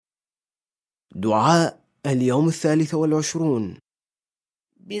دعاء اليوم 23.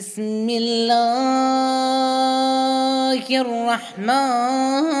 بسم الله الرحمن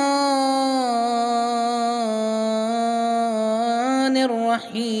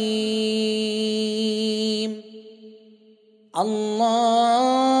الرحيم. اللهم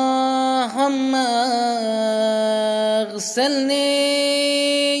اغسلني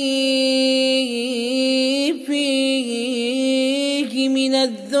فيه من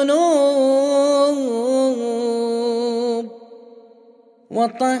الذنوب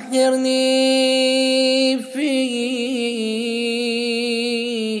وطهرني فيه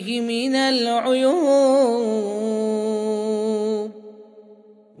من العيوب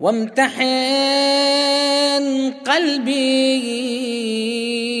وامتحن قلبي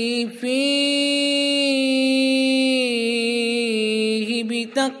فيه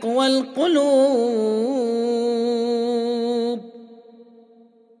بتقوى القلوب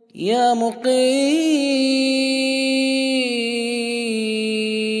يا مقيل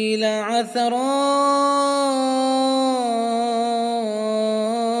عثرات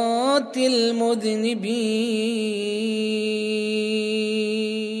المذنبين.